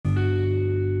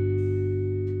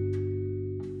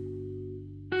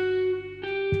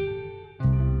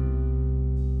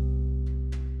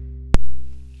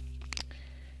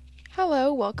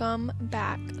welcome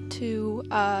back to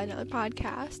another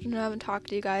podcast. I haven't talked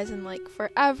to you guys in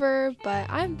forever, but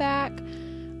I'm back.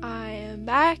 I am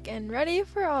back and ready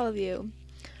for all of you.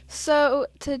 So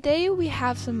today we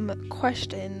have some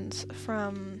questions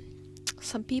from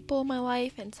some people in my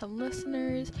life and some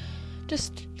listeners,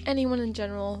 just anyone in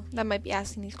general that might be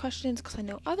asking these questions, because I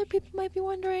know other people might be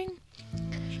wondering.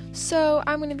 So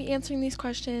I'm going to be answering these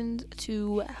questions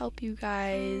to help you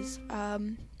guys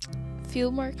feel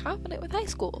more confident with high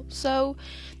school. So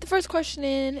the first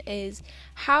question is,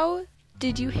 how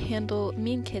did you handle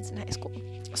mean kids in high school?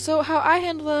 So how I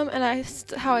handle them and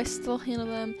how I still handle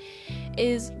them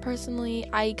is, personally,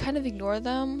 I kind of ignore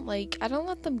them. I don't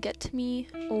let them get to me,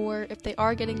 or if they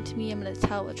are getting to me, I'm going to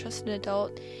tell a trusted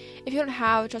adult. If you don't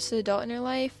have a trusted adult in your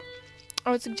life,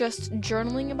 I would suggest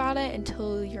journaling about it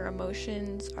until your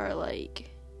emotions are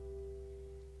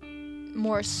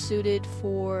more suited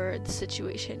for the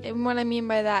situation. And what I mean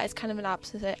by that is kind of an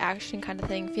opposite action kind of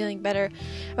thing, feeling better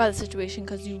about the situation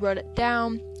because you wrote it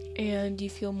down and you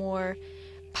feel more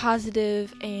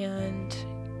positive, and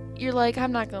you're like,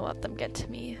 I'm not gonna let them get to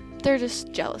me. They're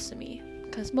just jealous of me,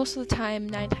 because most of the time,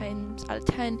 9 times out of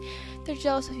 10, they're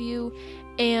jealous of you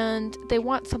and they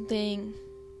want something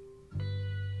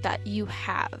that you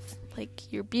have,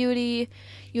 like your beauty.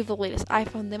 You have the latest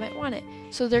iPhone, they might want it,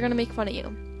 so they're gonna make fun of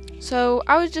you. So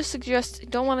I would just suggest,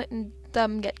 don't let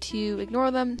them get to you.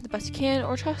 Ignore them the best you can,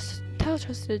 or tell a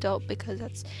trusted adult, because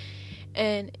that's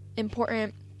an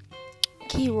important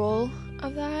key role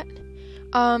of that.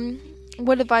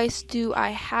 What advice do I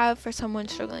have for someone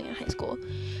struggling in high school?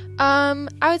 I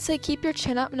would say keep your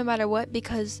chin up no matter what,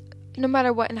 because no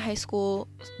matter what in high school,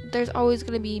 there's always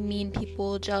going to be mean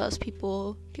people, jealous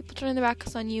people turning their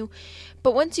backs on you.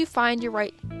 But once you find your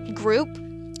right group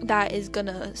that is going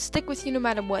to stick with you no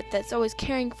matter what, that's always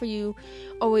caring for you,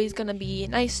 always going to be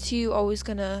nice to you, always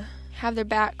going to have their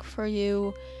back for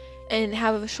you, and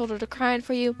have a shoulder to cry on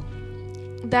for you,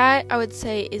 that I would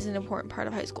say is an important part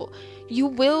of high school. You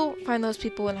will find those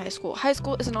people in high school. High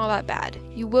school isn't all that bad.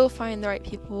 You will find the right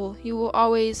people. You will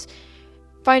always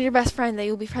find your best friend that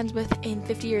you'll be friends with in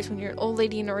 50 years when you're an old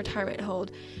lady in a retirement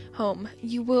home.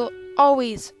 You will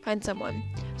always find someone.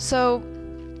 So,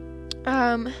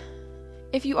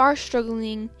 if you are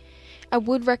struggling, I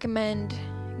would recommend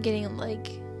getting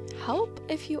help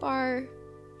if you are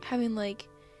having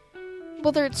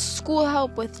whether it's school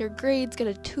help with your grades, get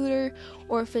a tutor,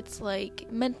 or if it's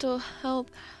mental health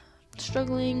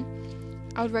struggling,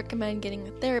 I would recommend getting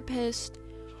a therapist,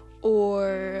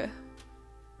 or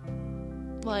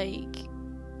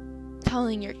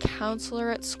telling your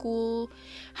counselor at school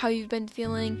how you've been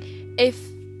feeling. If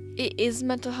it is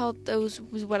mental health, those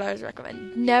was what I would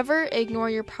recommend. Never ignore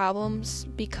your problems,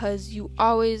 because you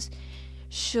always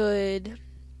should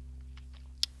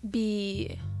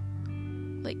be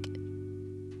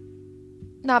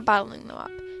not bottling them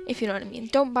up, if you know what I mean.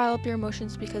 Don't bottle up your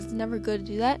emotions, because it's never good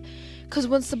to do that, because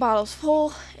once the bottle's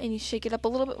full and you shake it up a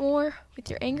little bit more with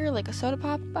your anger, like a soda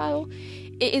pop bottle,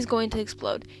 it is going to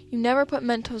explode. You never put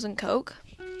Mentos in Coke,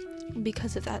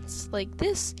 because if that's like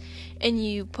this and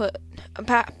you put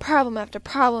problem after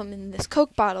problem in this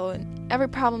Coke bottle and every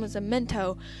problem is a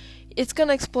Mento, it's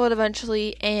gonna explode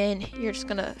eventually, and you're just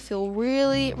gonna feel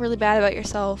really, really bad about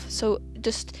yourself. So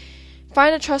just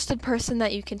find a trusted person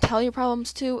that you can tell your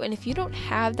problems to, and if you don't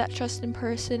have that trusted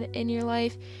person in your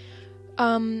life,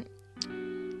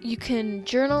 you can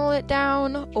journal it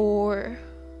down, or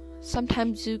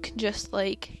sometimes you can just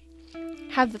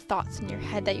have the thoughts in your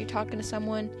head that you're talking to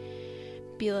someone,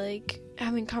 be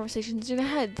having conversations in your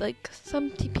head, some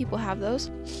people have those.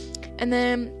 And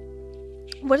then,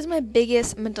 what is my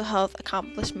biggest mental health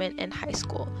accomplishment in high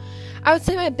school? I would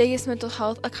say my biggest mental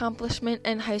health accomplishment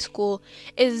in high school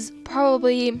is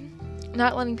probably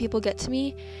not letting people get to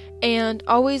me and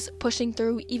always pushing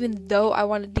through, even though I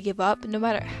wanted to give up. No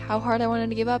matter how hard I wanted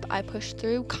to give up, I pushed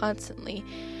through constantly.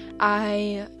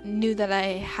 I knew that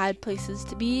I had places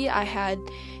to be, I had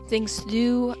things to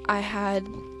do, I had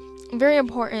a very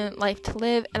important life to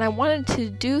live, and I wanted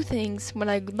to do things when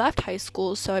I left high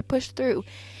school, so I pushed through.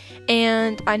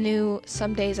 And I knew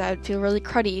some days I would feel really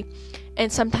cruddy,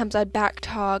 and sometimes I'd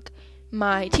backtalk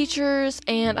my teachers,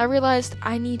 and I realized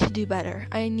I need to do better.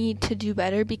 I need to do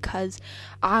better because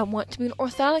I want to be an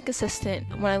orthodontic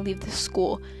assistant when I leave this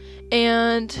school.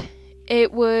 And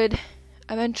it would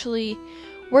eventually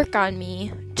work on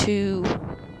me to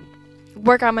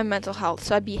work on my mental health,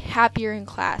 so I'd be happier in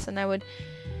class, and I would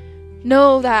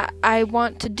know that I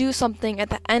want to do something at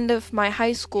the end of my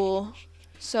high school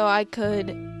so I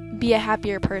could be a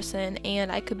happier person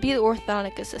and I could be the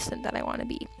orthodontic assistant that I want to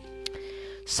be.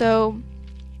 So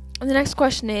And the next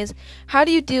question is, how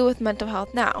do you deal with mental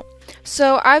health now?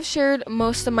 So I've shared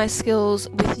most of my skills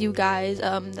with you guys,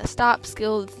 the stop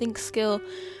skill, the think skill,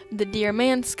 the dear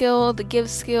man skill, the give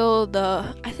skill,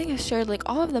 I think I shared like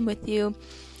all of them with you.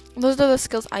 Those are the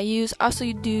skills I use. Also,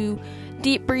 you do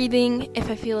deep breathing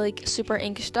if I feel like super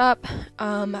anxious up.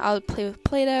 I'll play with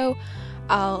Play-Doh.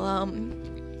 I'll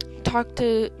talk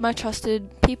to my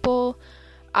trusted people.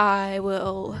 I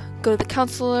will go to the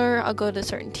counselor. I'll go to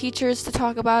certain teachers to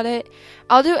talk about it.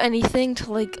 I'll do anything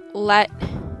to like let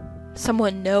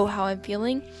someone know how I'm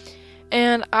feeling.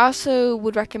 And I also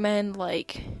would recommend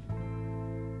doing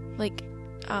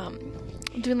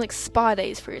like spa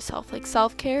days for yourself, like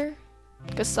self-care,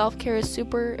 because self-care is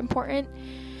super important.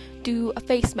 Do a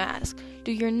face mask,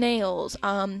 do your nails,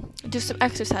 do some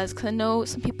exercise, because I know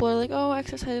some people are like, oh,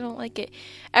 exercise, I don't like it.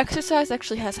 Exercise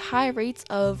actually has high rates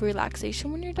of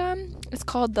relaxation when you're done. It's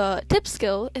called the tip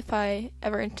skill, if I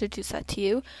ever introduce that to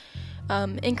you.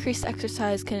 Increased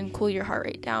exercise can cool your heart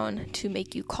rate down to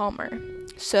make you calmer.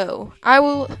 So I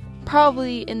will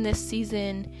probably in this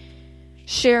season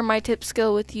share my tip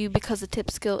skill with you, because the tip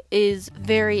skill is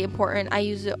very important. I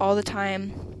use it all the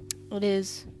time.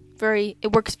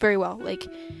 It works very well. Like,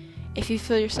 if you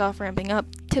feel yourself ramping up,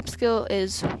 tip skill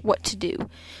is what to do.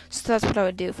 So that's what I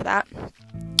would do for that.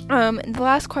 And the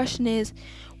last question is,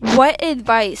 what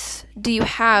advice do you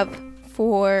have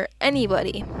for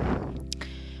anybody?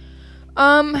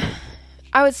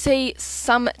 I would say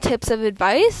some tips of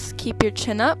advice: keep your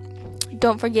chin up.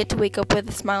 Don't forget to wake up with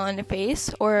a smile on your face,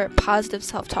 or positive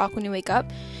self-talk when you wake up.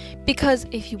 Because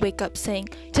if you wake up saying,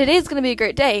 today's going to be a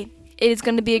great day, it is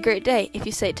going to be a great day. If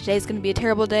you say today's going to be a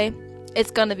terrible day,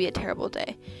 it's going to be a terrible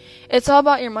day. It's all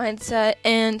about your mindset,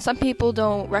 and some people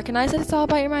don't recognize that it's all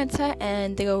about your mindset,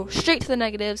 and they go straight to the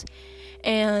negatives,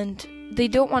 and they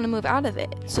don't want to move out of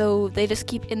it. So they just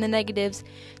keep in the negatives,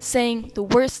 saying the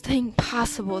worst thing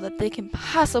possible that they can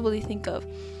possibly think of.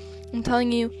 I'm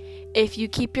telling you, if you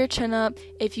keep your chin up,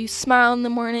 if you smile in the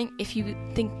morning, if you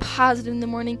think positive in the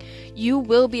morning, you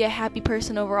will be a happy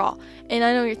person overall. And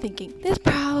I know you're thinking, this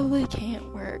probably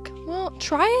can't work. Well,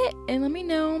 try it and let me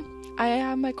know. I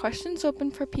have my questions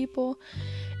open for people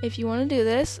if you want to do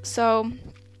this. So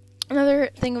another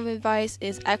thing of advice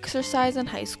is exercise in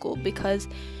high school, because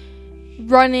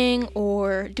running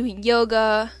or doing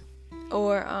yoga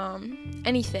or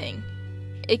anything,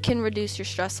 it can reduce your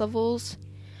stress levels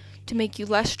to make you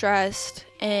less stressed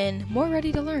and more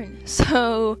ready to learn.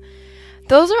 So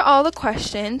those are all the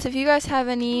questions. If you guys have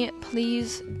any,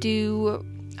 please do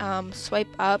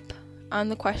swipe up on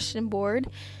the question board.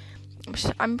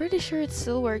 I'm pretty sure it's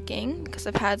still working, because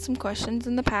I've had some questions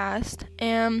in the past,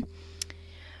 and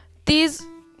these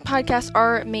podcasts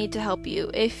are made to help you.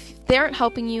 If they aren't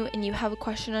helping you and you have a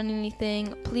question on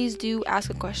anything, please do ask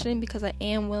a question, because I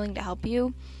am willing to help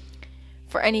you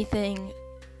for anything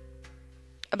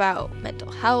about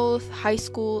mental health, high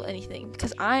school, anything,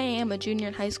 because I am a junior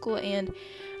in high school and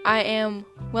I am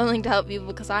willing to help you,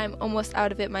 because I am almost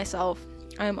out of it myself.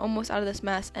 I am almost out of this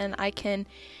mess, and I can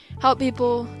help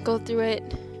people go through it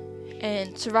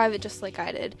and survive it just like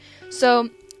I did. So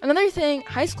another thing,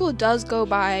 high school does go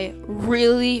by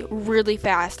really, really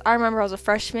fast. I remember I was a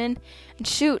freshman, and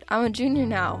shoot, I'm a junior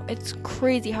now. It's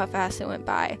crazy how fast it went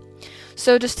by.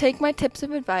 So just take my tips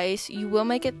of advice. You will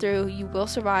make it through. You will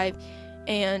survive.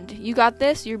 And you got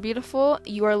this. You're beautiful.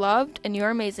 You are loved. And you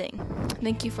are amazing.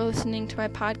 Thank you for listening to my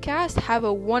podcast. Have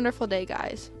a wonderful day,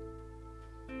 guys.